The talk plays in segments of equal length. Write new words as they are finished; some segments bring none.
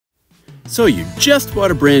So you just bought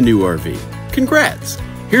a brand new RV. Congrats!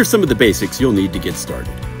 Here's some of the basics you'll need to get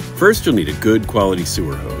started. First, you'll need a good quality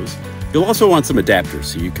sewer hose. You'll also want some adapters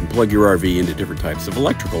so you can plug your RV into different types of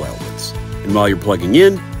electrical outlets. And while you're plugging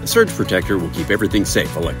in, a surge protector will keep everything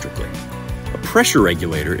safe electrically. A pressure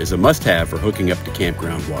regulator is a must-have for hooking up to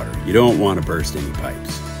campground water. You don't want to burst any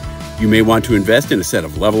pipes. You may want to invest in a set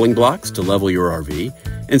of leveling blocks to level your RV,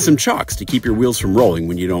 and some chocks to keep your wheels from rolling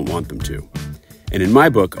when you don't want them to. And in my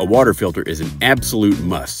book, a water filter is an absolute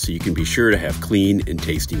must so you can be sure to have clean and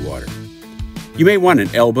tasty water. You may want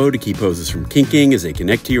an elbow to keep hoses from kinking as they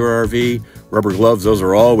connect to your RV. Rubber gloves, those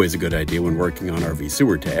are always a good idea when working on RV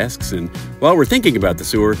sewer tasks. And while we're thinking about the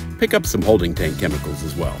sewer, pick up some holding tank chemicals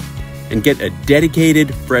as well. And get a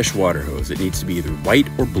dedicated fresh water hose. It needs to be either white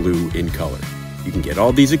or blue in color. You can get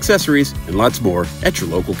all these accessories and lots more at your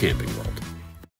local Camping World.